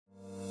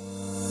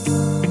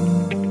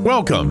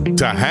Welcome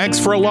to Hacks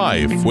for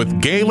Life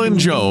with Galen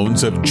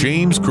Jones of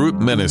James Group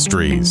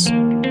Ministries,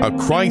 a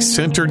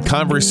Christ-centered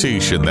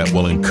conversation that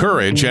will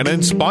encourage and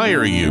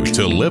inspire you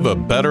to live a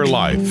better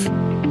life.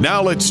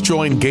 Now let's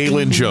join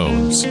Galen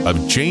Jones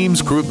of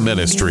James Group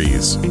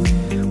Ministries.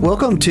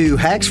 Welcome to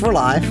Hacks for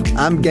Life.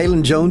 I'm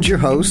Galen Jones, your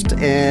host,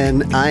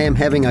 and I am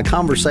having a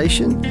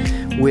conversation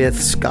with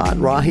Scott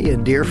Rahi, a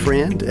dear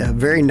friend,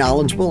 very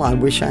knowledgeable. I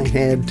wish I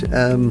had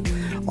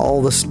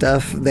all the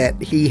stuff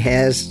that he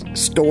has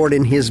stored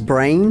in his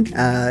brain.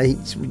 He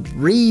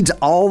reads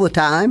all the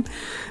time.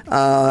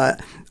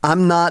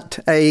 I'm not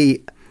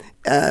a...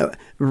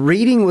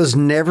 reading was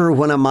never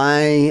one of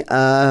my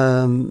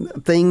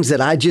things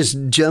that I just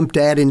jumped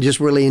at and just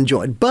really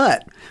enjoyed.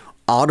 But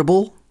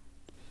Audible's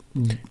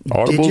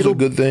a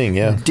good thing,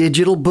 yeah.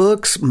 Digital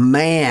books,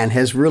 man,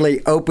 has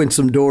really opened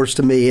some doors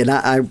to me, and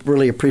I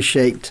really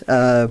appreciate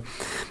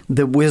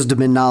the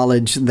wisdom and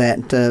knowledge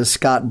that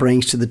Scott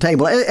brings to the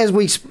table. As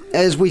we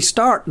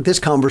start this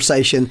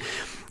conversation,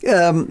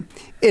 in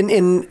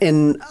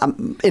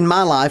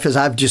my life, as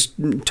I've just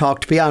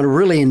talked to people, I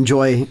really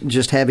enjoy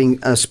just having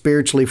a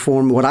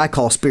what I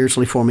call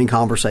spiritually forming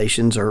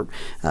conversations, or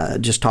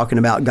just talking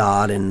about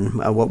God and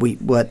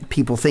what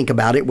people think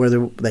about it,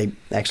 whether they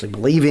actually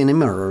believe in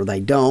Him or they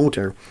don't.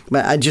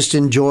 But I just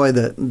enjoy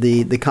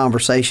the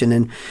conversation.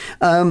 And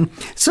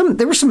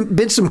there were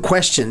been some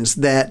questions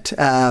that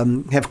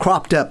have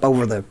cropped up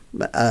over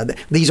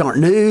these aren't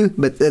new,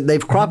 but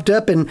they've cropped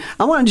up, and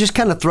I want to just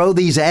kind of throw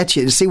these at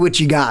you and see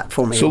what you got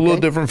for me. So a little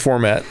different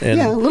format.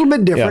 And, a little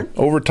bit different.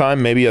 Yeah, over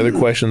time, maybe other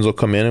questions will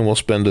come in, and we'll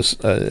spend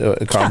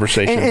a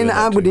conversation. And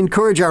I would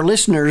encourage our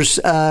listeners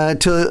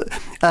to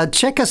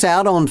check us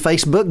out on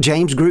Facebook,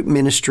 James Group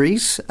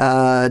Ministries.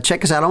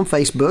 Check us out on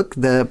Facebook.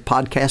 The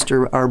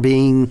podcasts are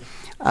being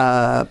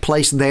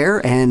placed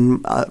there,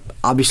 and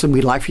obviously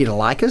we'd like for you to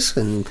like us,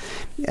 and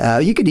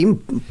you could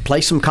even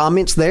place some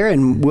comments there,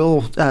 and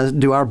we'll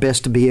do our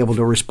best to be able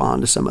to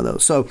respond to some of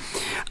those. So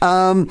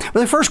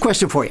the first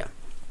question for you.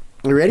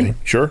 You ready? Okay,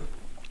 sure.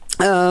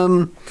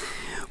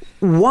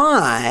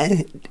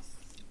 Why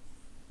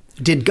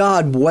did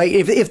God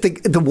wait? If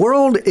the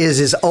world is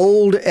as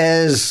old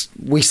as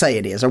we say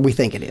it is, or we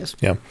think it is,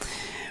 yeah,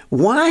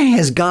 why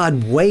has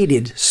God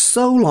waited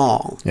so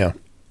long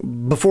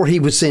before He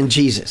would send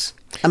Jesus?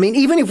 I mean,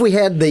 even if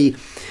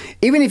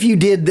you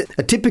did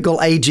a typical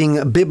aging,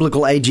 a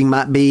biblical aging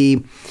might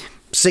be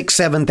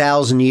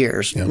 6,000-7,000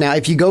 years. Yeah. Now,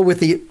 if you go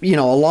with a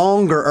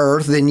longer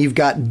Earth, then you've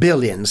got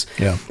billions.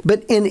 Yeah.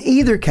 But in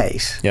either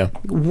case,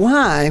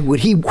 why would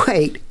He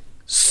wait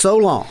so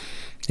long?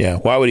 Yeah.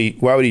 Why would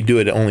he do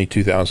it only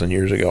 2,000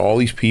 years ago? All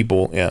these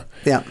people. Yeah.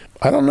 Yeah.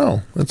 I don't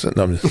know.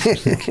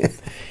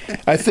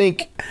 I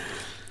think.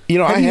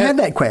 I had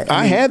that question.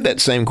 I had that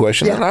same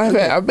question, and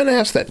I've been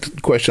asked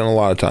that question a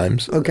lot of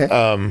times. Okay.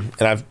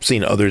 And I've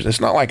seen others. It's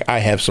not like I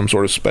have some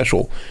sort of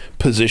special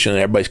position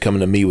and everybody's coming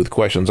to me with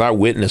questions. I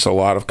witness a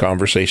lot of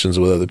conversations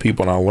with other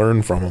people, and I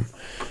learn from them.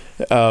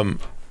 I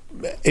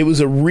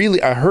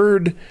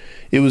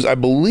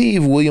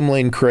believe William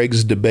Lane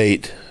Craig's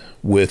debate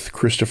with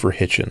Christopher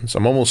Hitchens.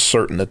 I'm almost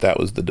certain that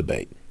was the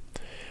debate.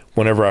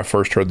 Whenever I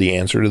first heard the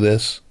answer to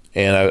this.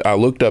 And I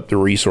looked up the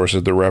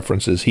resources, the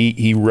references. He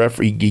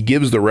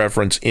gives the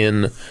reference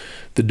in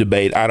the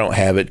debate. I don't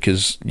have it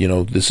because,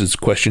 this is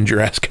questions you're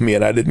asking me,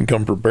 and I didn't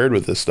come prepared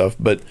with this stuff.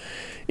 But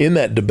in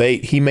that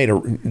debate,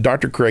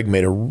 Dr. Craig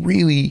made a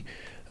really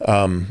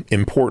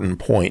important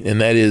point, and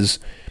that is,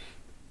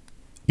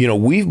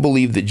 we've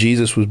believed that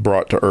Jesus was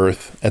brought to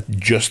earth at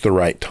just the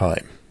right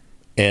time.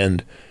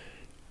 And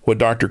what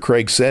Dr.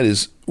 Craig said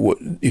is,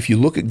 if you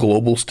look at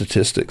global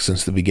statistics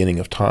since the beginning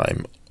of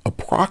time,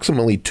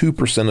 approximately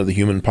 2% of the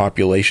human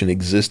population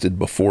existed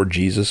before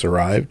Jesus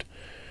arrived.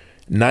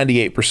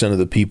 98% of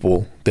the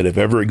people that have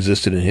ever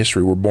existed in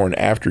history were born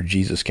after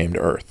Jesus came to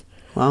earth.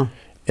 Wow.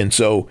 And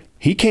so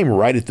he came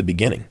right at the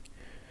beginning.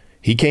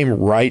 He came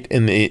right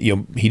in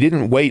he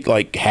didn't wait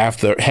like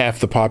half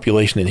the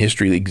population in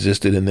history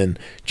existed and then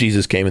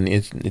Jesus came, and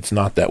it's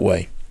not that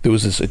way. There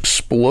was this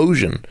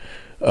explosion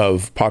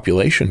of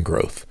population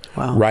growth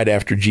right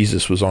after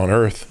Jesus was on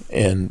earth,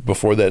 and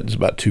before that it was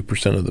about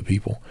 2% of the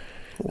people.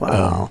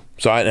 Wow.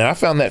 I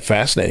found that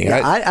fascinating.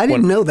 Yeah, I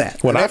didn't know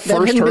that. When I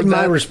first heard that,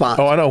 my response.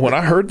 Oh, I know. When I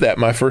heard that,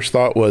 my first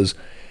thought was,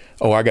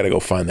 I got to go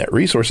find that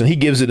resource. And he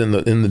gives it in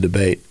the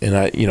debate, and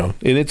and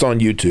it's on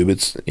YouTube.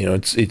 It's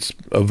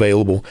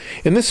available.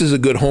 And this is a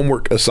good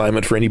homework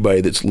assignment for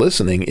anybody that's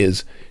listening.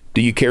 Is, do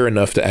you care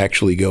enough to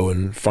actually go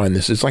and find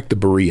this? It's like the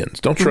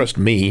Bereans. Don't trust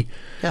me.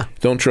 Yeah.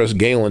 Don't trust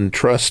Galen.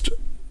 Trust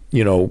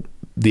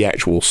the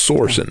actual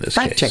source in this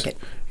case. Fact check it.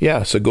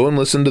 Yeah, so go and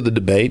listen to the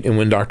debate, and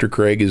when Dr.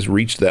 Craig has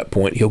reached that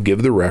point, he'll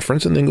give the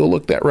reference, and then go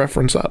look that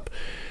reference up.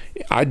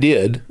 I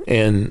did,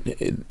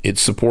 and it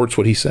supports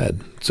what he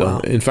said. So,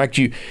 in fact,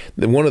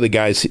 one of the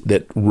guys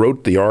that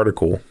wrote the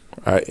article,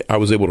 I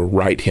was able to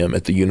write him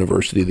at the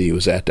university that he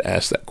was at to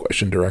ask that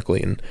question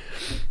directly, and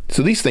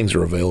so these things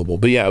are available.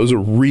 But yeah, it was a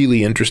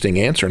really interesting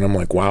answer, and I'm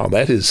like, wow,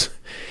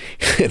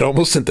 it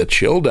almost sent the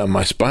chill down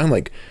my spine,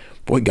 like,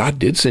 boy, God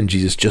did send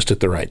Jesus just at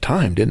the right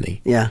time, didn't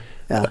he? Yeah.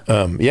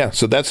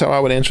 So that's how I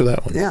would answer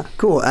that one. Yeah,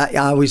 cool. I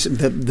always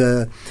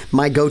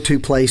my go-to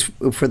place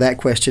for that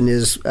question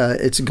is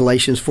it's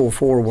Galatians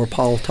 4:4, where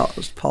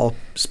Paul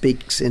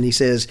speaks, and he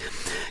says,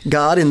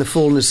 "God in the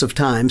fullness of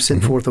time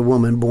sent forth a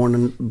woman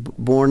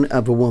born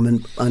of a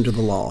woman under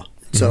the law."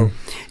 So,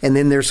 and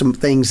then there's some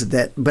things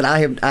but I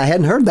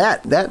hadn't heard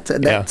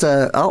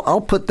that.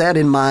 I'll put that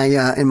in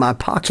my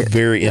pocket. It's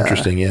very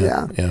interesting.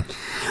 Yeah.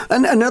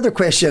 Another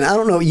question. I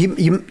don't know.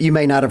 You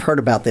may not have heard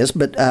about this,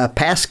 but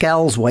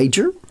Pascal's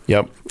wager.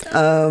 Yep.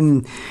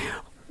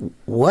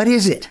 What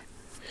is it?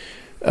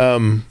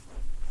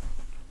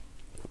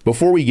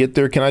 Before we get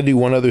there, can I do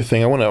one other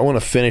thing? I want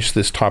to finish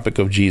this topic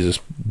of Jesus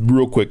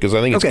real quick because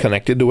I think it's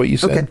connected to what you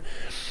said. Okay.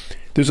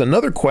 There's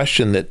another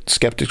question that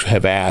skeptics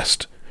have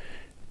asked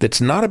that's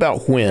not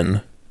about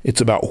when, it's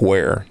about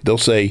where. They'll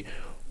say,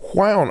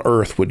 why on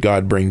earth would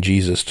God bring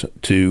Jesus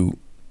to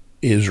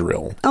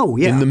Israel? Oh,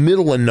 yeah. In the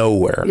middle of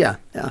nowhere. Yeah.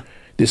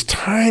 This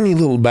tiny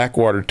little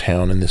backwater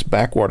town in this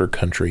backwater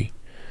country.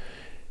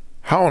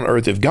 How on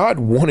earth, if God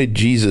wanted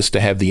Jesus to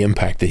have the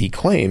impact that he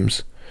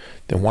claims,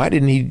 then why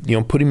didn't he,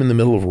 put him in the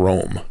middle of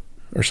Rome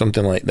or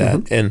something like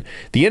that? And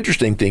the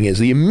interesting thing is,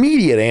 the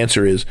immediate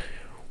answer is,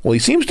 well, he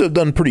seems to have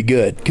done pretty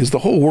good because the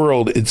whole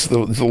world, it's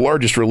the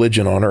largest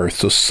religion on earth.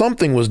 So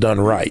something was done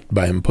right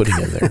by him putting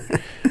him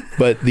there.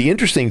 But the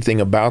interesting thing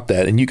about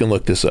that, and you can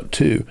look this up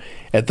too,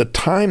 at the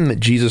time that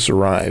Jesus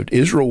arrived,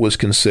 Israel was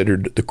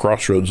considered the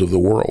crossroads of the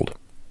world.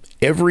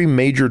 Every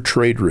major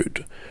trade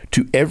route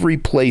to every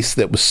place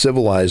that was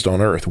civilized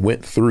on earth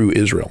went through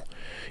Israel.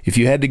 If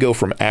you had to go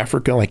from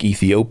Africa, like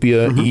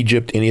Ethiopia,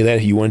 Egypt, any of that,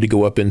 if you wanted to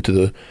go up into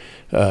the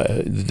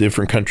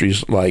different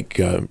countries like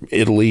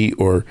Italy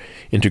or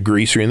into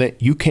Greece or in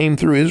that, you came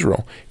through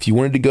Israel. If you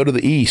wanted to go to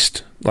the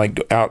east, like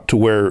out to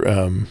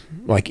where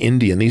like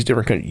India and these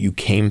different countries, you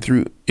came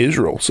through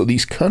Israel. So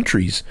these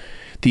countries,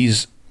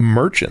 these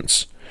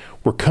merchants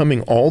were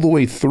coming all the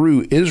way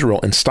through Israel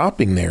and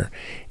stopping there,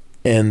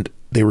 and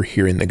they were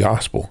hearing the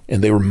gospel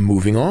and they were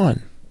moving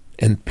on.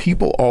 And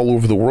people all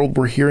over the world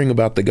were hearing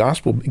about the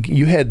gospel.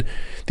 You had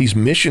these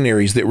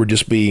missionaries that were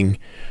just being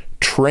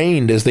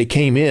trained as they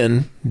came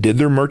in, did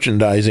their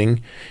merchandising,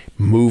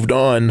 moved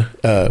on,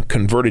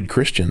 converted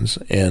Christians,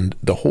 and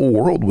the whole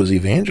world was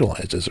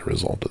evangelized as a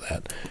result of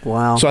that.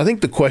 Wow. So I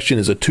think the question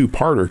is a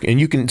two-parter,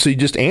 and you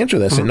just answer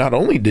that. Say, not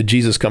only did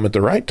Jesus come at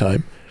the right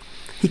time,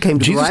 he came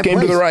to Jesus the right came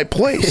place. to the right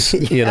place.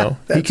 He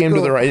came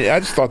to the right. I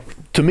just thought,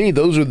 to me,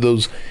 those are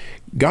those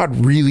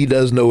God really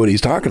does know what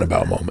he's talking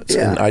about moments.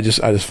 Yeah. And I just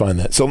find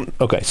that. So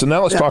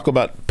now let's talk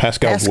about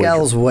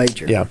Pascal's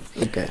wager. Yeah.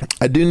 Okay.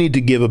 I do need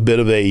to give a bit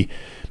of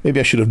maybe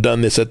I should have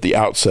done this at the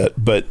outset,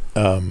 but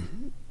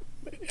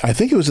I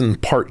think it was in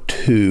part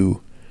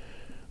 2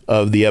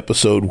 of the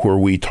episode where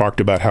we talked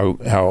about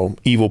how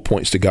evil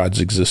points to God's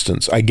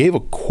existence. I gave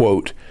a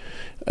quote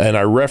and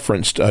I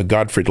referenced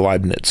Gottfried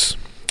Leibniz,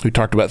 who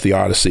talked about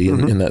theodicy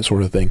and that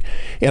sort of thing.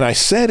 And I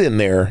said in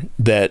there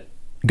that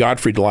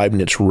Gottfried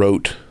Leibniz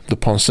wrote the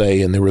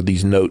Pensée, and there were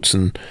these notes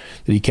and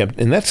that he kept,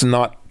 and that's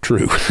not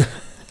true.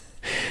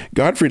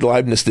 Gottfried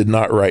Leibniz did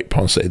not write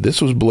Pensée.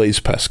 This was Blaise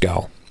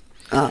Pascal.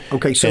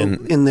 Okay, so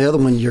in the other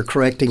one, you're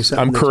correcting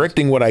something. I'm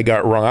correcting what I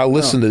got wrong. I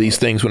listen to these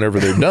things whenever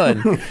they're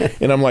done,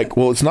 and I'm like,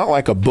 well, it's not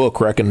like a book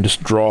where I can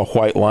just draw a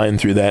white line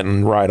through that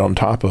and write on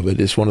top of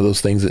it. It's one of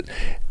those things that,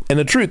 and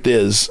the truth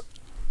is,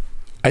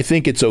 I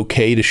think it's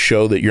okay to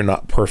show that you're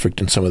not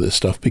perfect in some of this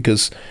stuff,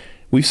 because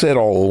we've said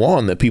all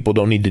along that people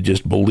don't need to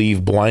just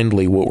believe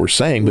blindly what we're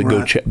saying, but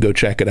go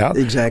check it out.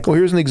 Exactly. Well,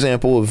 here's an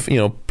example of,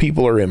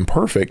 people are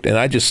imperfect, and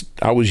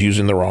I was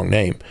using the wrong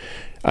name.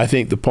 I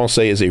think the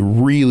Pensée is a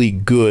really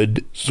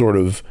good sort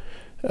of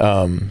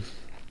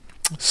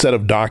set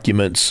of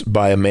documents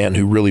by a man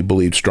who really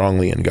believed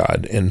strongly in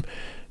God. And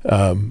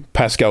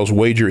Pascal's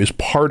wager is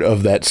part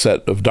of that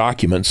set of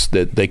documents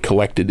that they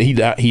collected. He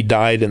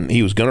died, and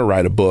he was going to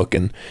write a book,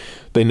 and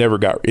it never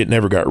got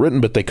written,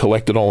 but they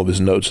collected all of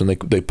his notes and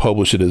they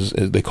published it as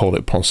they called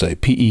it Pensée.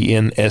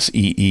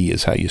 Pensee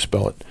is how you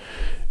spell it.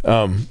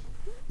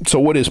 So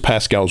what is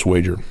Pascal's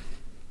wager?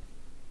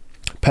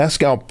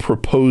 Pascal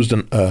proposed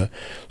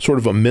sort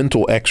of a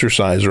mental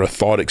exercise or a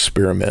thought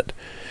experiment.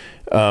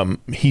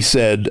 He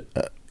said,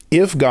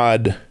 if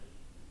God,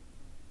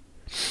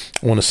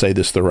 I want to say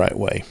this the right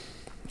way,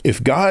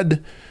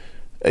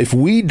 if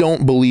we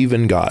don't believe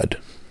in God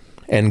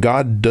and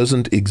God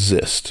doesn't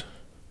exist,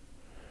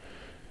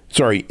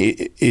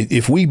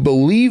 if we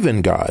believe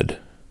in God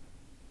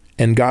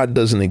and God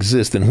doesn't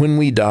exist, then when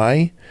we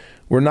die,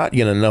 we're not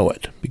going to know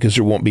it because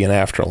there won't be an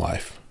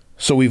afterlife.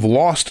 So we've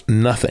lost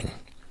nothing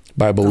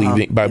by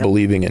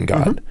believing in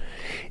God.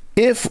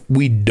 If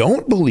we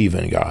don't believe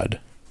in God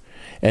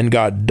and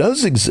God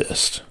does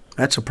exist,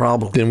 that's a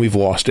problem. Then we've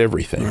lost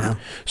everything. Yeah.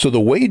 So the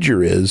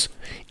wager is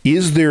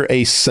there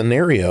a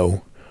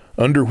scenario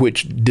under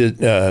which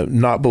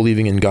not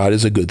believing in God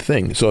is a good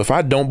thing? So if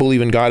I don't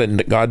believe in God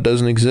and God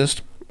doesn't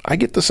exist, I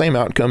get the same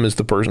outcome as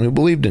the person who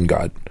believed in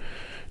God.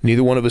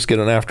 Neither one of us get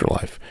an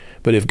afterlife.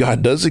 But if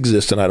God does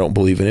exist and I don't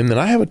believe in him, then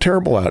I have a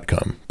terrible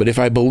outcome. But if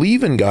I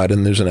believe in God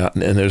and there's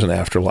an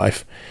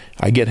afterlife,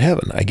 I get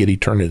heaven. I get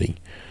eternity.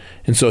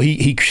 And so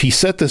he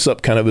set this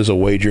up kind of as a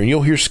wager. And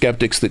you'll hear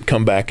skeptics that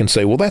come back and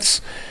say, well, that's,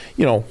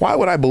 why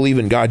would I believe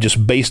in God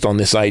just based on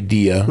this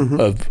idea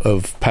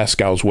of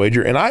Pascal's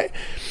wager? And I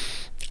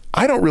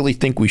don't really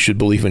think we should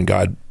believe in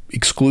God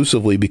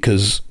exclusively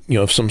because,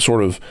 of some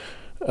sort of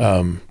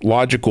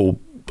logical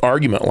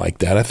argument like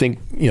that. I think,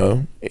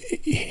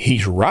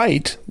 he's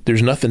right.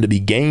 There's nothing to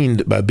be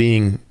gained by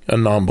being a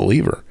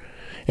non-believer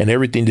and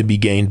everything to be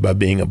gained by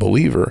being a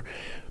believer.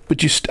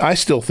 But I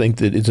still think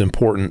that it's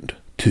important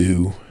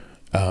to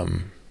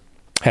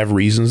have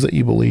reasons that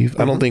you believe.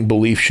 I don't think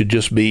belief should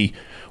just be,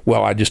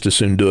 well, I just as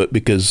soon do it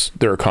because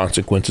there are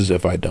consequences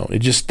if I don't.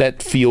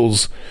 That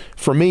feels,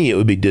 for me, it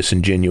would be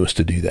disingenuous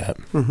to do that.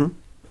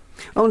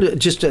 I want to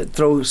just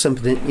throw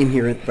something in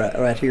here,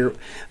 right here,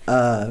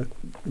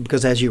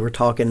 because as you were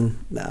talking,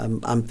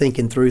 I'm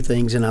thinking through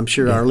things, and I'm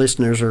sure our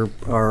listeners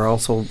are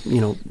also,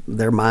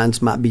 their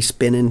minds might be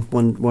spinning,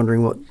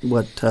 wondering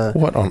what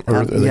on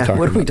earth are they talking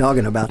what are we about?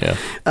 talking about?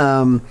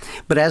 Yeah.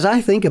 But as I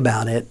think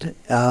about it,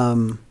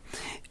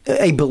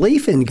 a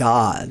belief in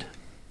God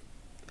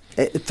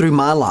through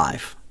my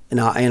life, and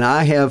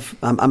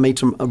I made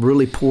some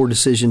really poor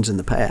decisions in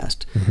the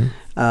past,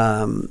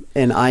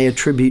 and I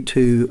attribute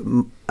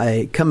to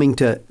coming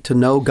to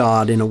know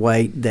God in a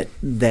way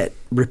that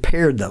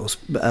repaired those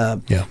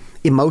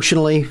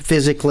emotionally,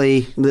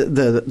 physically,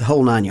 the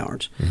whole nine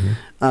yards.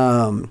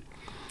 And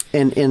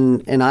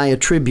I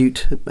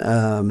attribute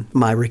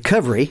my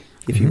recovery,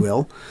 if you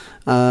will,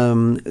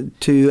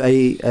 to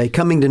a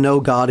coming to know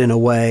God in a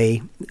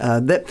way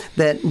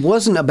that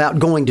wasn't about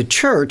going to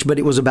church, but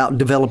it was about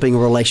developing a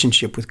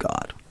relationship with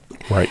God.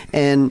 Right.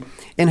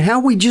 And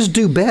how we just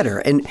do better.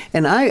 And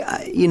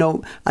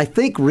I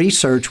think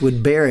research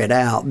would bear it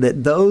out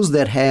that those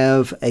that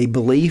have a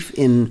belief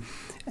in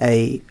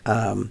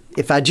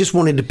if I just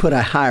wanted to put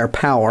a higher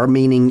power,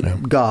 meaning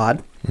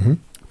God,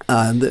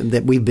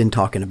 that we've been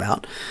talking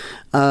about,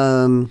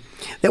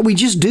 that we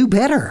just do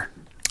better.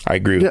 I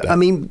agree with that. I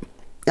mean,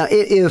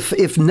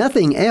 if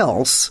nothing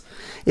else,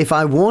 if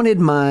I wanted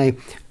my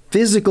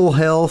physical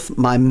health,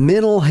 my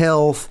mental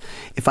health,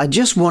 if I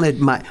just wanted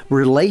my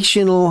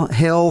relational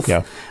health,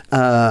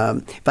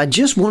 if I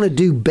just want to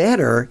do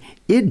better,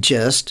 it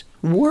just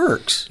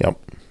works. Yep.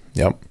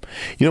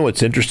 You know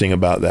what's interesting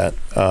about that?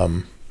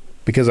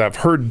 Because I've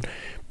heard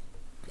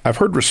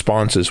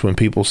responses when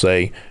people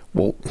say,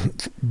 well,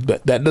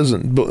 that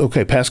doesn't,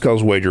 okay,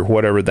 Pascal's wager,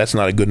 whatever, that's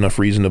not a good enough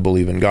reason to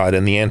believe in God.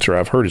 And the answer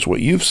I've heard is what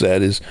you've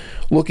said is,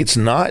 look, it's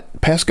not,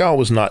 Pascal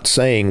was not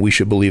saying we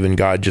should believe in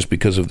God just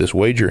because of this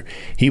wager.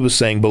 He was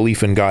saying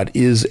belief in God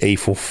is a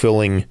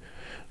fulfilling,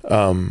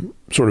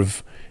 sort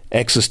of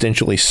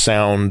existentially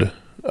sound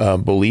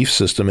belief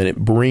system, and it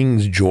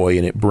brings joy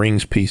and it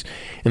brings peace.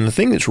 And the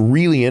thing that's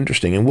really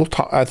interesting, and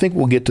I think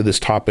we'll get to this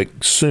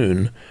topic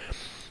soon,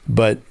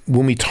 but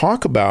when we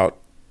talk about,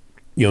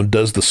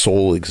 does the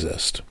soul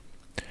exist?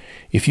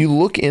 If you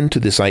look into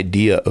this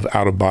idea of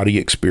out-of-body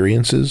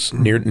experiences,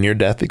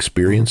 near-death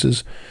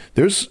experiences,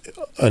 there's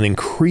an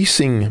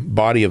increasing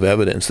body of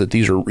evidence that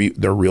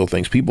they're real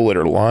things. People that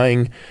are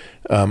lying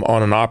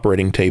on an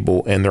operating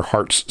table and their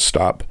hearts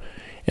stop,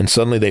 and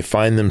suddenly they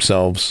find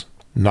themselves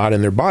not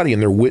in their body,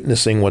 and they're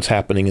witnessing what's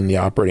happening in the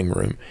operating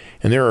room.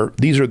 And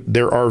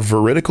there are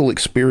veridical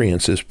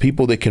experiences,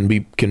 people that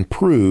can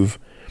prove.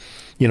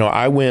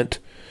 I went.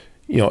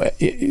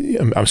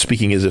 I'm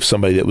speaking as if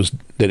somebody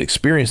that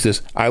experienced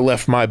this. I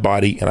left my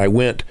body and I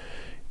went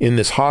in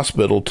this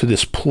hospital to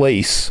this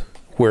place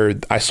where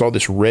I saw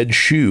this red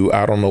shoe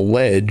out on a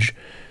ledge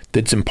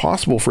that's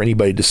impossible for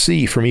anybody to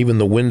see from even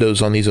the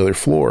windows on these other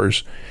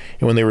floors.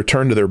 And when they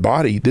returned to their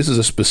body, this is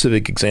a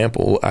specific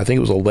example. I think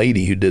it was a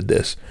lady who did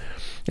this.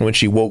 And when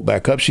she woke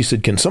back up, she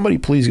said, "Can somebody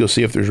please go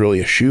see if there's really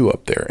a shoe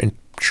up there?" And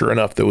sure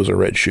enough, there was a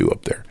red shoe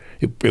up there.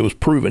 It was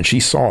proven. She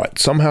saw it.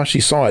 Somehow she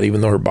saw it, even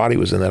though her body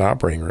was in that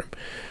operating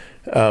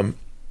room.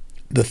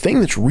 The thing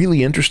that's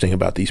really interesting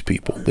about these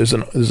people, there's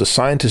a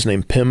scientist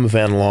named Pim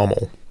van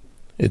Lommel.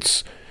 I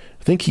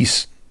think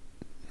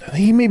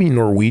he may be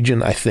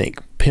Norwegian. I think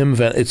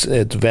it's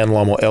Van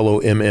Lommel,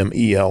 Lommel, and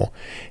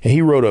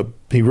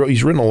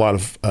he's written a lot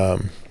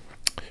of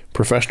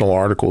professional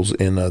articles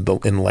in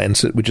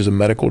Lancet, which is a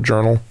medical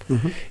journal.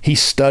 He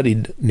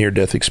studied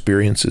near-death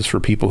experiences for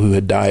people who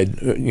had died,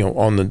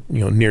 on the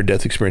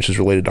near-death experiences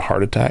related to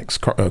heart attacks,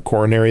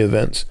 coronary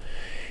events.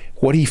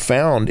 What he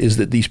found is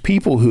that these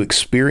people who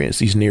experienced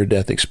these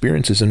near-death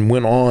experiences and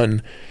went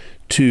on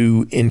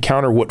to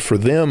encounter what for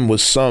them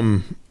was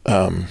some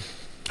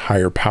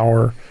higher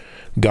power,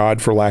 God,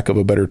 for lack of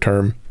a better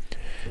term,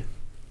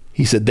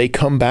 he said they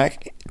come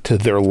back to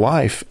their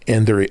life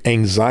and their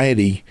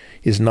anxiety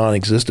is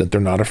non-existent.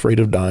 They're not afraid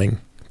of dying.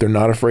 They're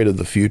not afraid of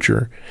the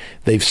future.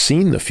 They've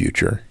seen the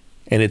future,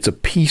 and it's a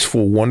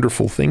peaceful,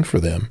 wonderful thing for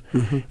them.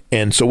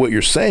 And so what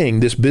you're saying,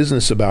 this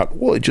business about,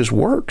 well, it just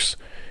works.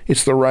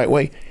 It's the right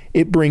way.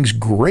 It brings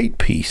great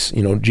peace.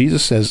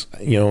 Jesus says,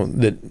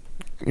 that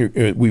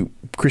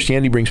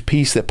Christianity brings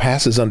peace that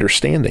passes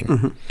understanding.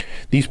 Mm-hmm.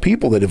 These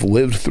people that have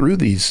lived through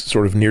these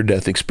sort of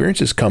near-death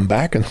experiences come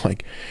back and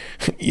like,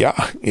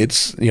 yeah,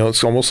 it's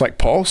almost like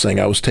Paul saying,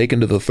 I was taken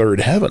to the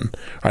third heaven.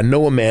 I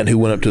know a man who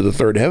went up to the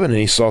third heaven and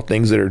he saw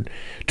things that are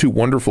too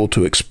wonderful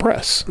to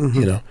express,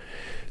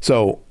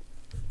 So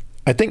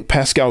I think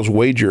Pascal's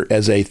wager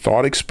as a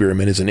thought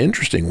experiment is an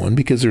interesting one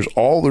because there's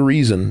all the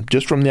reason,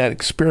 just from that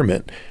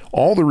experiment,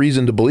 all the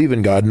reason to believe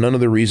in God, none of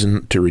the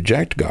reason to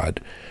reject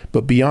God.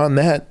 But beyond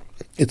that,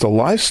 it's a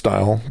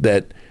lifestyle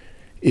that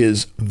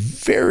is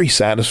very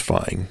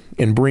satisfying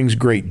and brings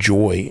great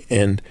joy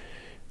and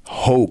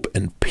hope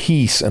and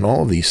peace and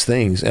all of these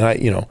things.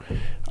 And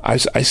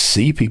I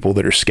see people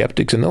that are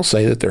skeptics and they'll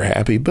say that they're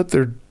happy, but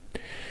their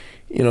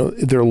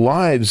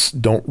lives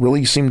don't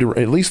really seem to,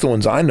 at least the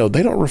ones I know,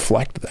 they don't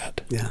reflect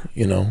that. Yeah.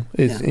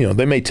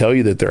 They may tell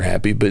you that they're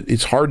happy, but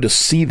it's hard to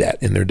see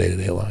that in their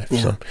day-to-day life.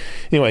 Yeah. So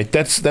anyway,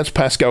 that's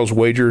Pascal's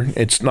wager.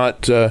 It's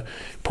not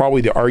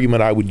probably the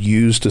argument I would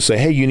use to say,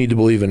 hey, you need to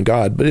believe in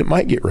God, but it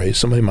might get raised.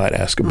 Somebody might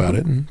ask about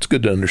it, and it's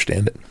good to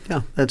understand it.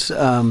 Yeah. That's,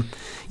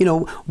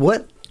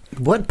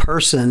 what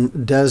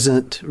person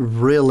doesn't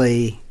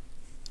really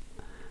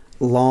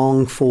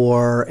long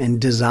for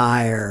and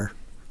desire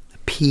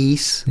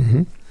peace?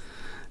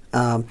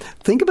 Mm-hmm.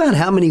 Think about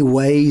how many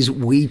ways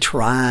we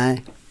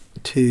try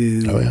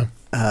to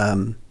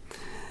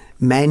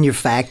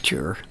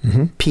manufacture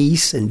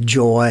peace and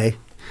joy.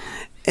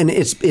 And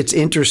it's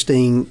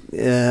interesting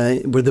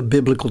where the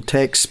biblical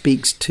text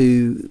speaks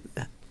to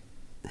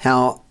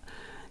how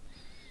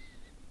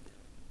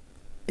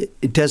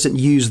it doesn't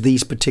use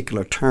these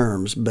particular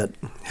terms, but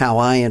how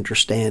I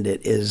understand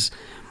it is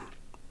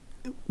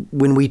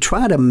when we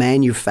try to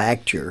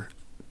manufacture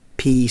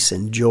peace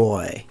and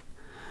joy,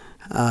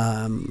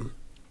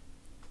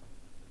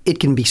 it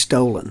can be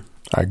stolen.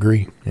 I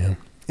agree. Yeah.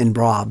 And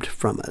robbed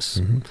from us.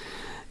 Mm-hmm.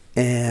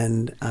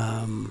 And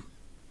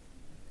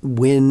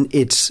when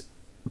it's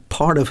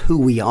part of who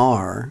we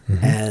are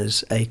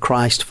as a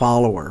Christ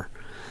follower,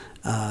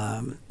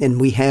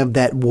 and we have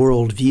that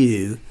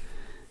worldview,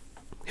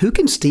 who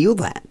can steal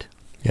that?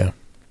 Yeah.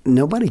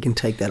 Nobody can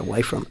take that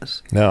away from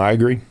us. No, I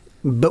agree.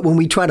 But when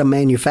we try to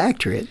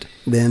manufacture it,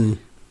 then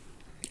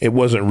it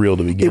wasn't real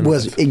to begin with. It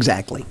was,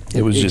 exactly.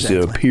 It was just,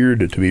 it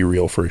appeared to be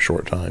real for a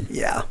short time.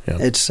 Yeah.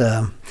 It's,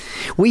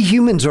 we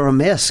humans are a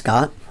mess,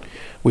 Scott.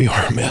 We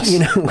are a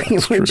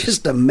mess. We're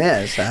just a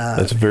mess.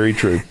 That's very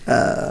true.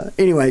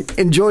 Anyway,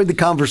 enjoyed the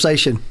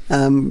conversation.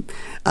 I'm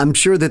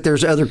sure that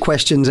there's other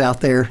questions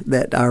out there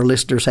that our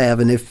listeners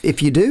have. And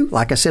if you do,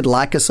 like I said,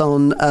 like us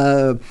on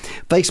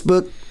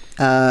Facebook.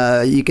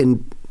 You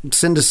can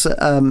send us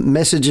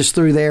messages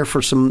through there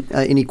for some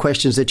any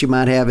questions that you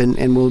might have,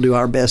 and we'll do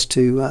our best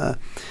to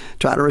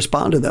try to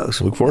respond to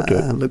those. Look forward to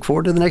it. Look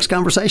forward to the next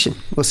conversation.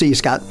 We'll see you,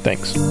 Scott.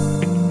 Thanks.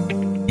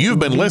 You've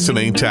been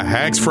listening to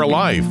Hacks for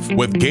Life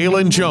with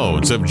Galen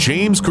Jones of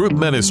James Group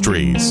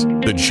Ministries.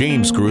 The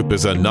James Group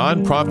is a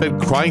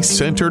nonprofit,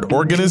 Christ-centered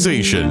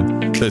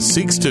organization that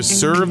seeks to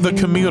serve the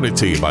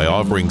community by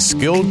offering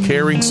skilled,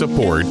 caring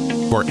support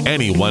for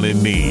anyone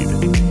in need.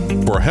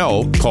 For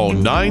help, call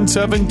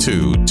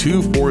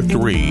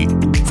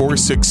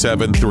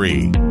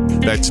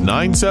 972-243-4673. That's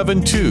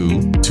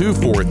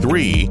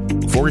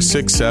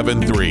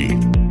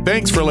 972-243-4673.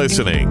 Thanks for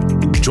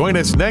listening. Join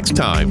us next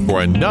time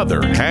for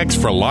another Hacks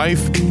for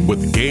Life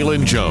with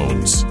Galen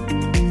Jones.